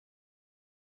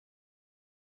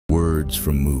words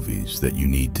from movies that you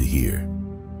need to hear.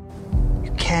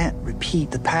 You can't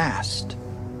repeat the past.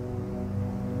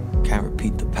 Can't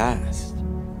repeat the past?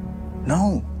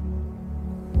 No.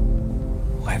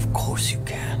 Why, of course you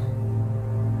can.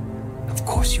 Of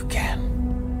course you can.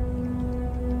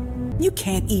 You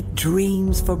can't eat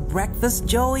dreams for breakfast,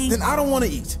 Joey. Then I don't want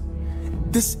to eat.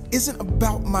 This isn't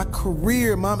about my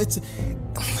career, Mom.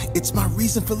 It's my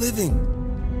reason for living.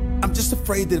 I'm just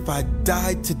afraid that if I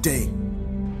died today,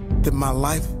 that my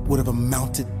life would have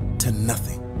amounted to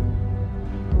nothing.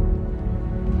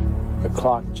 The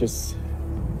clock just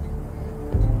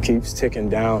keeps ticking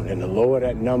down, and the lower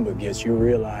that number gets, you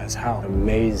realize how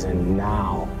amazing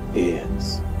now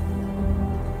is.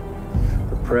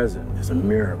 The present is a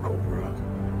miracle, bro.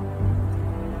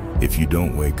 If you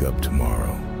don't wake up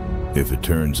tomorrow, if it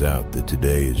turns out that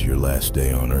today is your last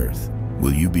day on Earth,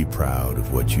 will you be proud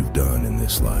of what you've done in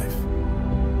this life?